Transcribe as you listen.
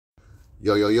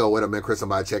Yo, yo, yo, what up, man? Chris,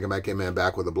 somebody checking back in, man.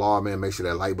 Back with the blog, man. Make sure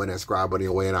that like button, that subscribe button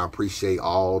away, and I appreciate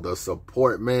all the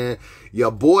support, man.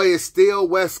 Your boy is still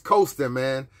West Coasting,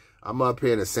 man. I'm up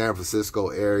here in the San Francisco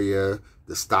area,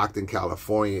 the Stockton,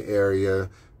 California area,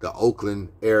 the Oakland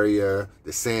area,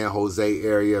 the San Jose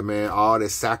area, man. All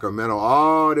this Sacramento,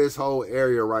 all this whole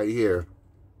area right here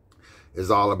is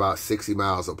all about 60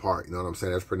 miles apart. You know what I'm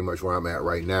saying? That's pretty much where I'm at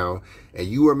right now. And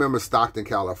you remember Stockton,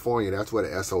 California. That's where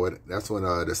that's when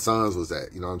the Suns was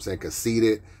at. You know what I'm saying?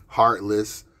 Conceited,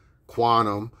 Heartless,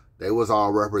 Quantum. They was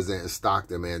all representing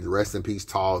Stockton, man. Rest in peace,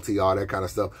 Tall T, all that kind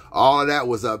of stuff. All of that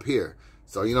was up here.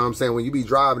 So, you know what I'm saying? When you be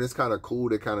driving, it's kind of cool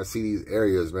to kind of see these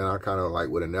areas, man. I kind of like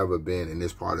would have never been in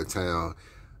this part of town.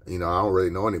 You know, I don't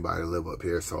really know anybody that live up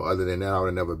here. So other than that, I would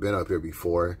have never been up here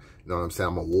before. You know what I'm saying?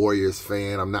 I'm a Warriors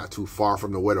fan. I'm not too far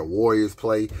from where the Warriors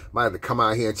play. Might have to come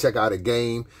out here and check out a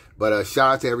game. But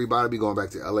shout out to everybody. I'll be going back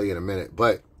to LA in a minute.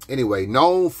 But anyway,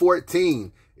 Nome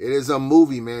 14. It is a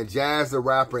movie, man. Jazz the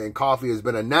Rapper and Coffee has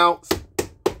been announced.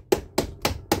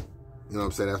 You know what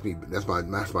I'm saying? That's me.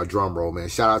 That's my drum roll, man.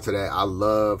 Shout out to that. I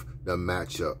love the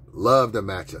matchup. Love the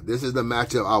matchup. This is the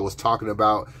matchup I was talking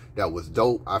about. That was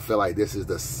dope. I feel like this is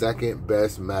the second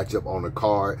best matchup on the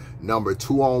card. Number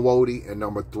 2 on Wody and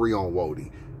number 3 on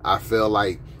Wody. I feel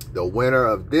like the winner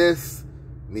of this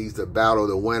needs to battle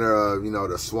the winner of, you know,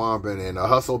 the Swamp and the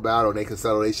Hustle battle. They can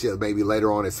settle their shit maybe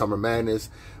later on in Summer Madness.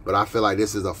 But I feel like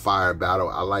this is a fire battle.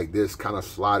 I like this kind of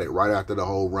slotted right after the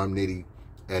whole Rum Nitty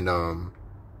and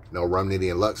Rum Nitty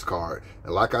and Lux card.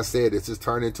 And like I said, this is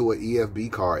turned into an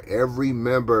EFB card. Every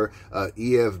member of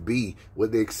EFB,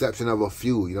 with the exception of a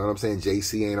few, you know what I'm saying?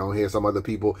 JC ain't on here, some other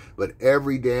people, but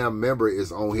every damn member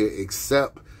is on here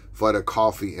except for the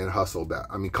Coffee and Hustle battle.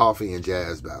 I mean, Coffee and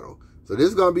Jazz battle. So this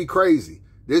is going to be crazy.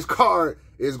 This card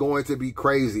is going to be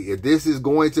crazy. If this is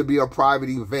going to be a private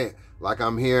event, like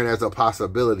I'm hearing as a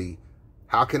possibility,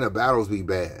 how can the battles be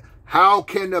bad? How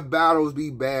can the battles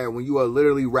be bad when you are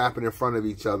literally rapping in front of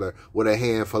each other with a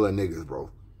handful of niggas, bro?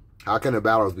 How can the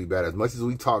battles be bad? As much as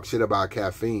we talk shit about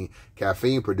Caffeine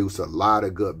produced a lot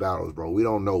of good battles, bro. We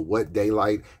don't know what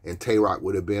Daylight and Tay-Rock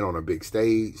would have been on a big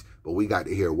stage, but we got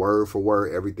to hear word for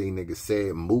word everything niggas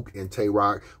said. Mook and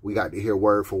Tay-Rock, we got to hear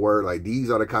word for word. Like,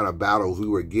 these are the kind of battles we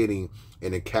were getting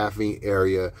in the Caffeine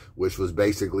area, which was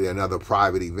basically another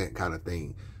private event kind of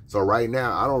thing. So right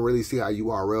now, I don't really see how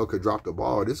URL could drop the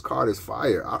ball. This card is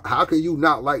fire. How can you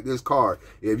not like this card?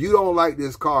 If you don't like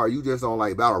this card, you just don't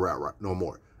like battle rap no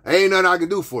more. Ain't nothing I can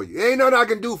do for you. Ain't nothing I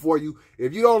can do for you.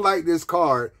 If you don't like this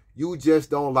card, you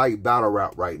just don't like battle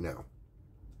rap right now.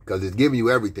 Because it's giving you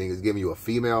everything. It's giving you a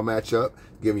female matchup,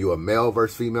 giving you a male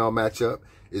versus female matchup.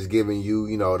 It's giving you,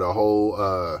 you know, the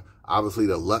whole, obviously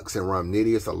the Lux and Rum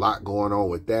Nitty. It's a lot going on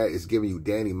with that. It's giving you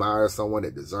Danny Meyer, someone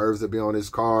that deserves to be on this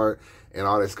card. And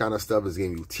all this kind of stuff. Is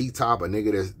giving you T-Top, a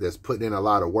nigga that's putting in a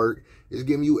lot of work. It's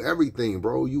giving you everything,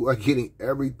 bro. You are getting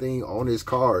everything on this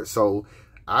card. So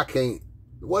I can't,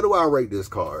 what do I rate this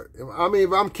card? I mean,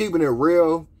 if I'm keeping it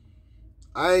real,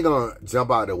 I ain't gonna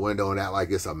jump out the window and act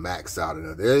like it's a max out of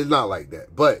it. It's not like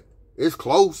that. But it's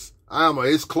close.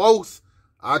 It's close.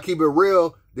 I'll keep it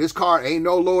real. This card ain't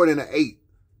no lower than an 8.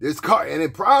 This card, and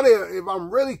it probably, if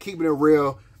I'm really keeping it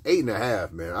real,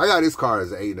 8.5, man. I got this card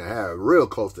as an 8.5, real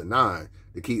close to 9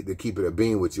 to keep it a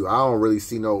bean with you. I don't really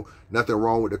see nothing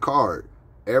wrong with the card.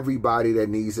 Everybody that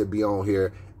needs to be on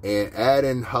here, and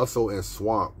adding Hustle and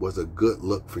Swamp was a good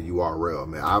look for URL,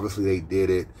 man. Obviously they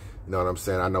did it. You know what I'm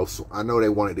saying? I know they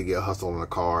wanted to get Hustle on the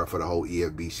card for the whole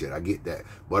EFB shit. I get that,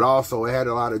 but also it had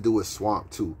a lot to do with Swamp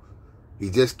too.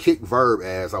 He just kicked Verb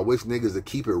ass. I wish niggas would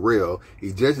keep it real.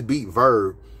 He just beat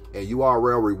Verb. And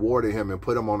URL rewarded him and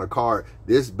put him on the card.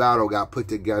 This battle got put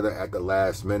together at the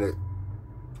last minute.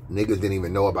 Niggas didn't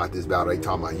even know about this battle. They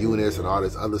talking about Eunice and all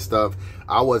this other stuff.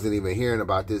 I wasn't even hearing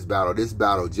about this battle. This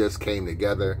battle just came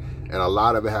together. And a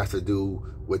lot of it has to do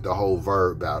with the whole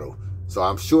Verb battle. So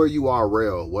I'm sure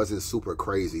URL wasn't super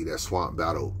crazy that Swamp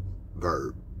battled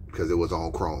Verb because it was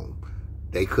on Chrome.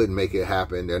 They couldn't make it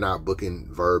happen. They're not booking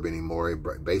Verb anymore.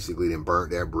 It basically then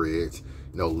burnt that bridge.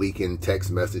 You know, leaking text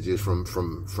messages from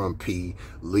P,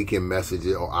 leaking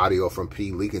messages or audio from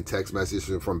P, leaking text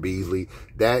messages from Beasley.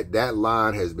 That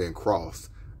line has been crossed.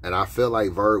 And I feel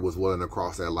like Verb was willing to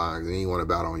cross that line because he didn't want to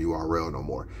battle on URL no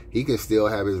more. He can still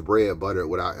have his bread buttered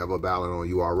without ever battling on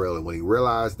URL. And when he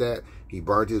realized that, he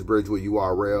burnt his bridge with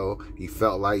URL. He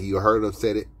felt like he heard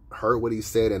what he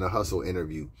said in a Hustle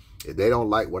interview. If they don't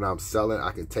like what I'm selling,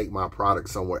 I can take my product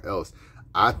somewhere else.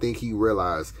 I think he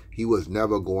realized he was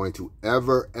never going to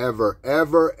ever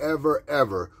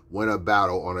win a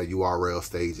battle on a URL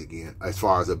stage again, as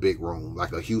far as a big room,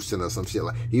 like a Houston or some shit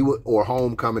like he would, or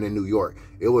Homecoming in New York.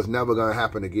 It was never gonna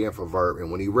happen again for Verb.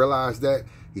 And when he realized that,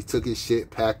 he took his shit,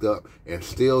 packed up, and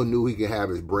still knew he could have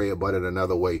his bread buttered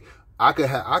another way. I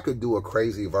could do a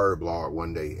crazy Verb blog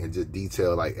one day and just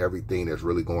detail like everything that's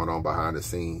really going on behind the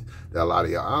scenes that a lot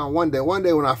of y'all, one day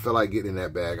when I feel like getting in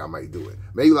that bag, I might do it.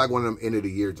 Maybe like one of them end of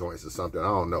the year joints or something. I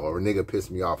don't know. Or a nigga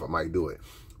pissed me off, I might do it.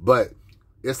 But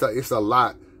it's a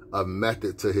lot of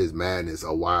method to his madness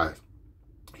of why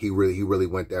he really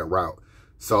went that route.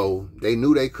 So they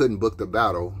knew they couldn't book the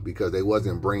battle because they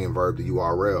wasn't bringing Verb to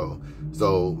URL.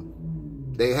 So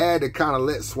they had to kind of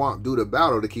let Swamp do the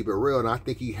battle to keep it real. And I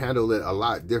think he handled it a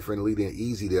lot differently than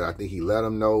Easy did. I think he let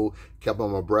him know, kept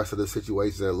him abreast of the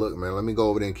situation, said, look, man, let me go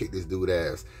over there and kick this dude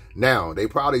ass. Now, they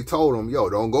probably told him, yo,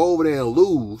 don't go over there and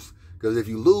lose, because if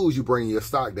you lose, you bring your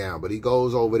stock down. But he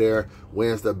goes over there,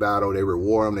 wins the battle. They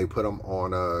reward him. They put him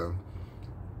on,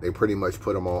 they pretty much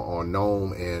put him on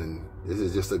Nome, and this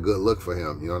is just a good look for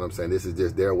him. You know what I'm saying? This is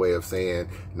just their way of saying,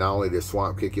 not only did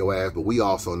Swamp kick your ass, but we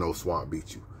also know Swamp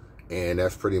beat you. And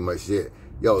that's pretty much it.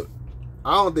 Yo,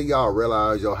 I don't think y'all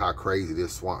realize, yo, how crazy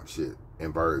this Swamp shit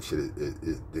and Verb shit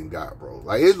is got, bro.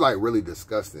 Like, it's like really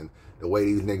disgusting the way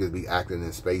these niggas be acting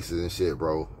in spaces and shit,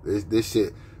 bro. This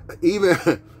shit, even,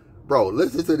 bro,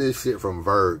 listen to this shit from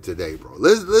Verb today, bro.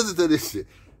 Listen to this shit.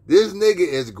 This nigga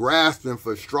is grasping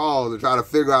for straws to try to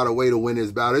figure out a way to win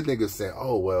this battle. This nigga said,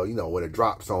 oh, well, you know, when it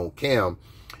drops on Cam,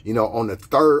 you know, on the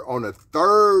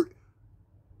third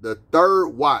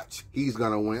watch, he's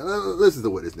gonna win. Listen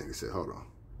to what this nigga said. Hold on.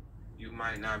 You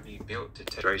might not be built to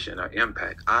take duration or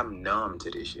impact. I'm numb to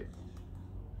this shit.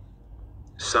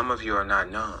 Some of you are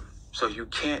not numb, so you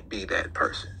can't be that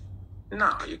person.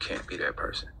 No, you can't be that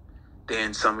person.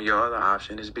 Then some of your other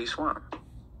option is be Swamp.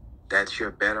 That's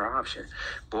your better option.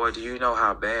 Boy, do you know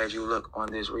how bad you look on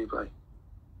this replay?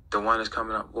 The one that's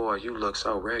coming up, boy, you look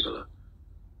so regular.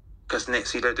 Because,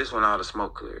 see, that this one all the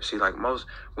smoke clears. See, like most,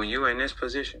 when you're in this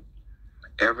position,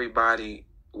 everybody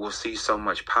will see so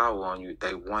much power on you,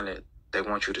 they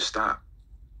want you to stop.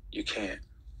 You can't.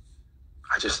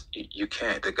 You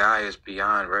can't. The guy is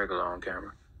beyond regular on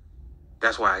camera.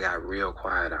 That's why I got real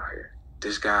quiet out here.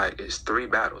 This guy is 3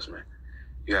 battles, man.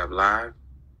 You have live,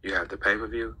 you have the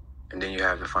pay-per-view, and then you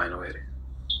have the final edit.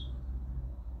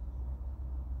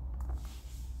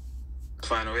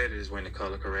 Final edit is when the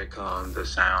color correct comes, the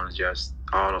sound adjusts,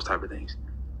 all those type of things.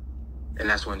 And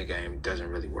that's when the game doesn't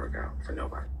really work out for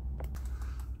nobody.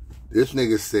 This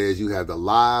nigga says you have the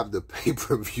live, the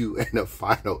pay-per-view, and the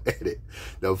final edit.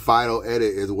 The final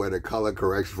edit is where the color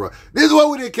correction from. This is what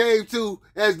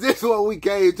we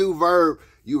came to, Verb.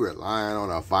 You relying on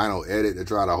a final edit to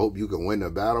try to hope you can win the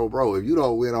battle, bro. If you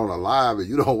don't win on a live and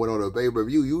you don't win on a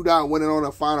pay-per-view, you not winning on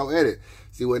a final edit.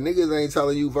 See, what niggas ain't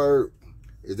telling you, Verb,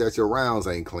 is that your rounds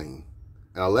ain't clean.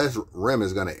 And unless Rem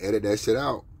is going to edit that shit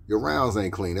out, your rounds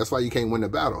ain't clean. That's why you can't win the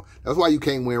battle. That's why you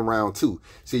can't win round 2.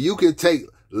 See, you can take,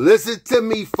 listen to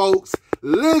me, folks.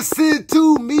 Listen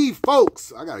to me,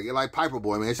 folks. I got to get like Piper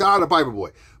Boy, man. Shout out to Piper Boy.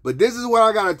 But this is what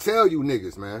I got to tell you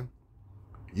niggas, man.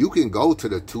 You can go to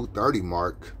the 230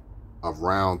 mark of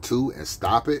round 2 and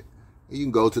stop it. And you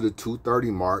can go to the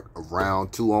 230 mark of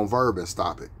round 2 on Verb and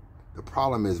stop it. The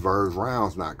problem is Verb's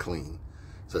rounds not clean.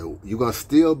 So you're going to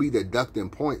still be deducting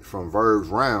points from Verb's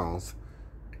rounds.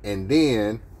 And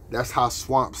then that's how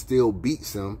Swamp still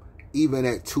beats him even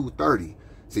at 230.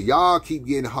 So y'all keep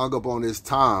getting hung up on this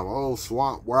time. Oh,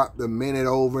 Swamp wrapped the minute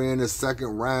over in the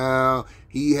second round.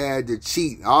 He had to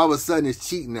cheat. All of a sudden it's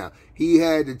cheating now. He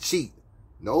had to cheat.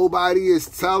 Nobody is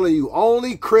telling you.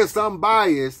 Only Chris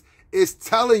Unbiased is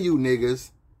telling you niggas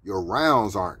your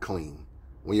rounds aren't clean.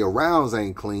 When your rounds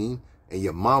ain't clean and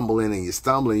you're mumbling and you're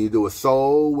stumbling, you do a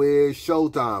so weird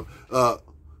showtime.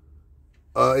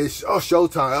 It's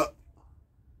showtime.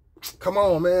 Come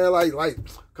on, man. Like,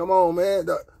 come on, man.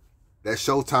 That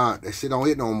showtime, that shit don't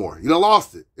hit no more. You done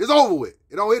lost it. It's over with.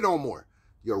 It don't hit no more.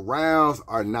 Your rounds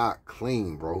are not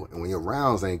clean, bro. And when your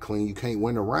rounds ain't clean, you can't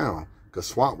win the round. Because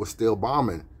Swamp was still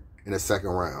bombing in the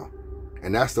second round.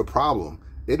 And that's the problem.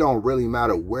 It don't really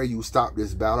matter where you stop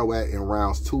this battle at in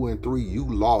rounds 2 and 3. You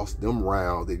lost them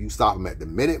rounds. If you stop them at the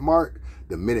minute mark,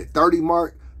 the minute 30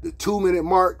 mark, the 2-minute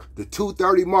mark, the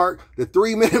 2:30 mark, the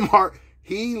 3-minute mark,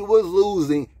 he was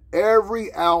losing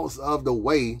every ounce of the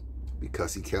way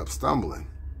because he kept stumbling.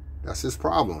 That's his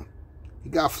problem. He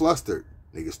got flustered.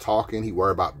 Niggas talking. He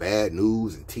worried about bad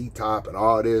news and T-top and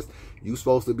all this. You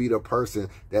supposed to be the person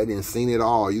that didn't seen it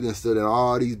all. You done stood in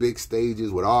all these big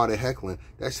stages with all the heckling.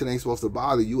 That shit ain't supposed to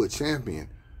bother you, a champion.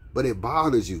 But it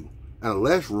bothers you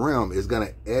unless Rim is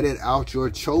gonna edit out your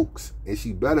chokes, and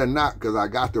she better not, because I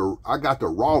got the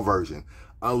raw version.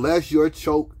 Unless your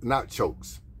not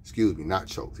chokes. He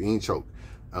ain't choked.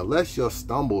 Unless your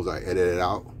stumbles are edited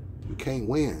out, you can't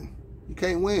win. You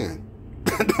can't win.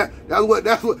 That's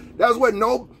what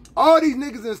no, all these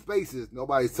niggas in spaces,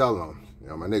 nobody's telling them, you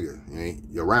know, my nigga,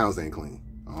 your rounds ain't clean.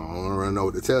 I don't really know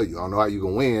what to tell you. I don't know how you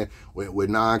can win with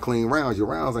non-clean rounds. Your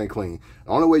rounds ain't clean.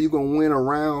 The only way you can win a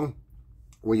round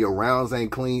when your rounds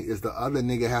ain't clean is the other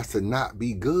nigga has to not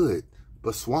be good.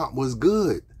 But Swamp was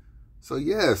good. So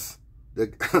yes,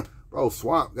 bro,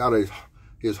 Swamp got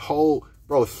his whole,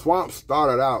 bro, Swamp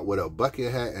started out with a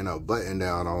bucket hat and a button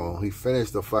down on. He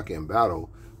finished the fucking battle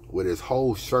with his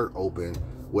whole shirt open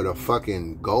with a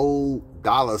fucking gold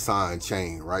 $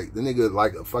 chain, right? The nigga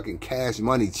like a fucking Cash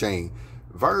Money chain.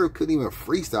 Verb couldn't even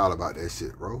freestyle about that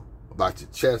shit, bro. About your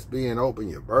chest being open,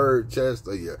 your bird chest,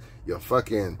 or your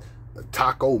fucking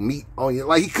taco meat on you.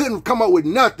 Like, he couldn't come up with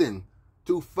nothing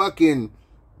to fucking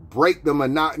break the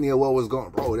monotony of what was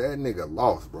going. Bro, that nigga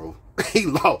lost, bro. He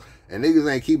lost. And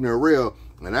niggas ain't keeping it real.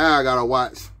 And now I gotta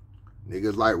watch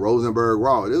niggas like Rosenberg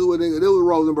Raw. This was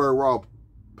Rosenberg Raw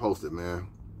posted, man.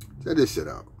 Check this shit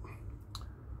out.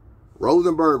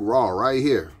 Rosenberg Raw right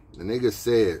here. The nigga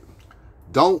said,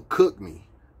 "Don't cook me,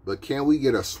 but can we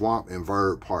get a Swamp and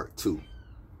Verb part 2?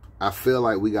 I feel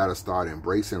like we gotta start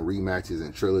embracing rematches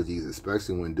and trilogies,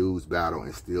 especially when dudes battle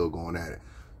and still going at it."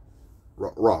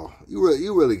 Raw, you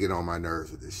really get on my nerves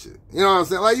with this shit. You know what I'm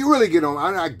saying? Like, you really get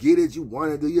on. I get it. You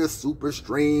want to do your super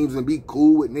streams and be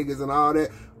cool with niggas and all that.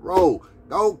 Bro,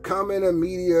 don't come in the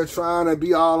media trying to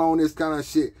be all on this kind of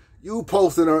shit. You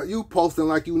posting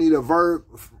like you need a Verb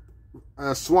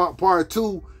Swamp part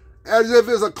 2 as if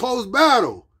it's a close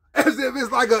battle. As if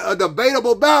it's like a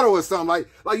debatable battle or something.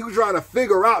 Like you trying to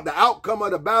figure out the outcome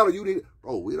of the battle.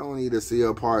 Bro, we don't need to see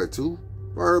a part 2.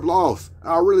 Verb lost.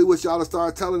 I really wish y'all to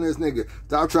start telling this nigga.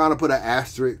 Stop trying to put an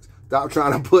asterisk. Stop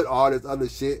trying to put all this other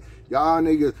shit. Y'all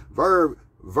niggas,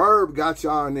 Verb got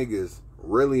y'all niggas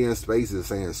really in spaces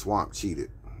saying Swamp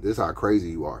cheated. This is how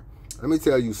crazy you are. Let me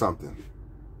tell you something.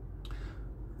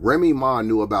 Remy Ma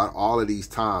knew about all of these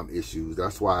time issues.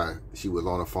 That's why she was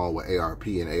on the phone with ARP,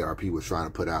 and ARP was trying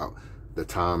to put out the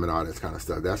time and all this kind of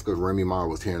stuff. That's because Remy Ma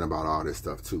was hearing about all this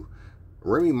stuff too.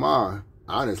 Remy Ma,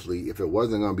 honestly, if it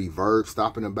wasn't going to be Verb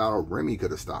stopping the battle, Remy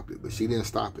could have stopped it, but she didn't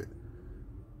stop it.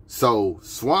 So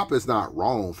Swamp is not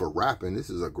wrong for rapping. This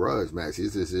is a grudge match.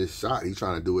 This is his shot. He's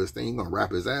trying to do his thing. He's going to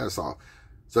rap his ass off.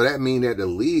 So that means that the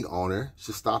league owner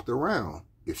should stop the round.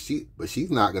 But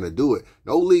she's not going to do it.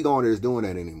 No league owner is doing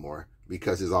that anymore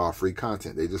because it's all free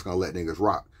content. They're just going to let niggas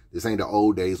rock. This ain't the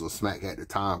old days when Smack had the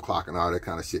time clock and all that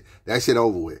kind of shit. That shit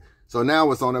over with. So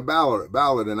now it's on the ballot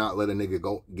and not let a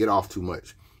nigga get off too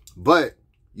much. But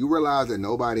you realize that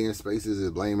nobody in spaces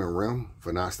is blaming Rim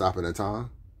for not stopping the time?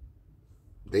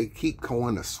 They keep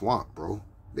going to Swamp, bro.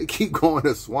 They keep going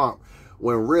to Swamp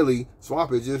when really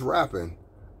Swamp is just rapping.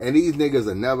 And these niggas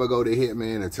will never go to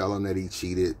Hitman and tell him that he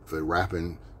cheated for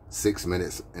rapping 6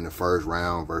 minutes in the first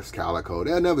round versus Calico.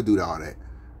 They'll never do all that.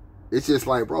 It's just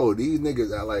like, bro, these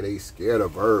niggas act like they scared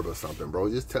of Verb or something, bro.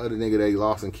 Just tell the nigga they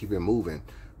lost and keep it moving.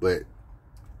 But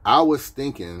I was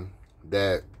thinking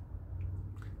that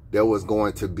there was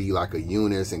going to be like a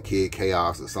Eunice and Kid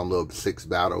Chaos or some little 6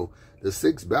 battle. The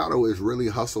 6th battle is really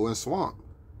Hustle and Swamp,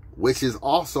 which is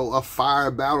also a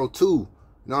fire battle too.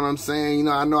 You know what I'm saying? You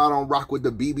know I don't rock with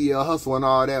the BBL Hustle and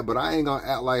all that, but I ain't gonna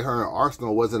act like her and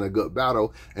Arsenal wasn't a good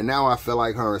battle. And now I feel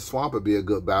like her and Swamp would be a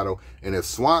good battle. And if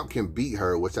Swamp can beat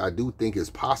her, which I do think is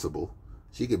possible,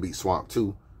 she could beat Swamp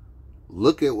too.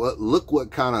 Look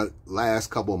what kind of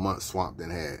last couple months Swamp done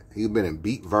had. He's been in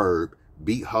beat Verb,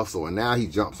 beat Hustle, and now he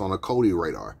jumps on a Cody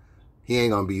radar. He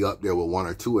ain't gonna be up there with 1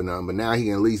 or 2 of them, but now he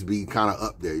can at least be kind of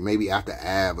up there. Maybe after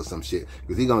Av or some shit,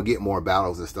 because he's gonna get more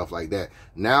battles and stuff like that.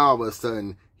 Now all of a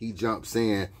sudden he jumps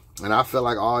in, and I feel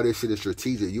like all this shit is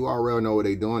strategic. URL know what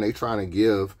they doing. They trying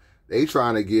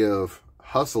to give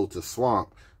Hustle to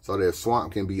Swamp, so that if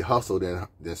Swamp can beat Hustle,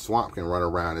 then Swamp can run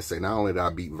around and say, not only did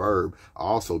I beat Verb, I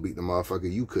also beat the motherfucker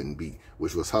you couldn't beat,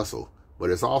 which was Hustle.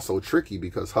 But it's also tricky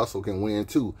because Hustle can win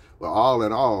too. But all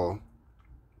in all,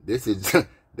 this is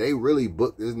they really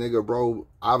booked this nigga, bro,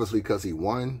 obviously because he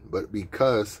won, but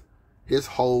because his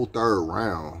whole 3rd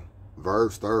round,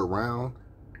 Verb's 3rd round,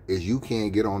 is you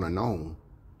can't get on a Nome.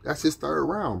 That's his 3rd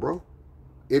round, bro.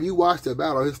 If you watch the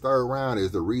battle, his 3rd round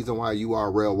is the reason why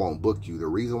URL won't book you. The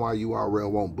reason why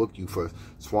URL won't book you for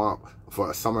Swamp,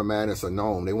 for Summer Madness or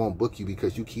Nome. They won't book you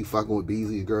because you keep fucking with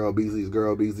Beasley's girl, Beasley's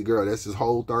girl, Beasley's girl. That's his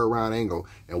whole 3rd round angle.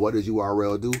 And what does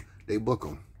URL do? They book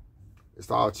him. It's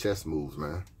all chess moves,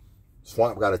 man.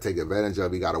 Swamp got to take advantage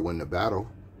of. He got to win the battle.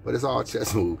 But it's all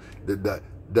chess move.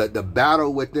 The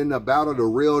battle within the battle, the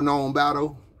real known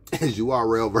battle, is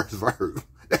URL versus Verb.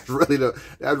 That's really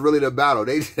the battle.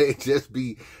 They just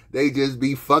be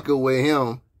fucking with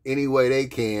him any way they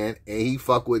can, and he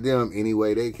fuck with them any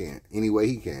way he can.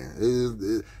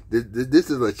 This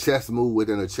is a chess move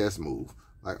within a chess move.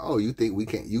 Like, oh, you think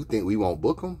we won't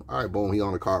book him? All right, boom, he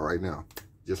on the card right now.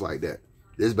 Just like that.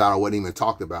 This battle wasn't even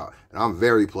talked about. And I'm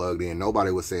very plugged in.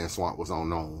 Nobody was saying Swamp was on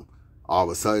Nome. All of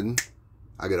a sudden,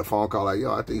 I get a phone call like,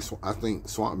 yo, I think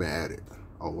Swamp been added.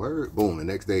 Oh, word? Boom. The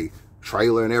next day,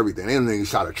 trailer and everything. Them niggas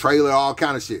shot a trailer, all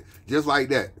kind of shit. Just like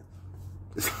that.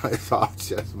 It's all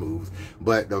chess moves.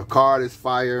 But the card is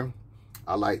fire.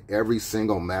 I like every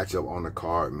single matchup on the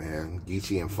card, man.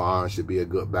 Geechee and Fawn should be a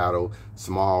good battle.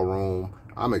 Small room.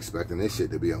 I'm expecting this shit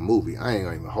to be a movie. I ain't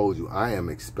gonna even hold you. I am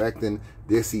expecting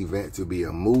this event to be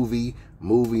a movie.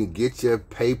 Get your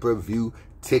pay-per-view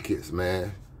tickets,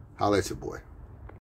 man. Holla at your boy.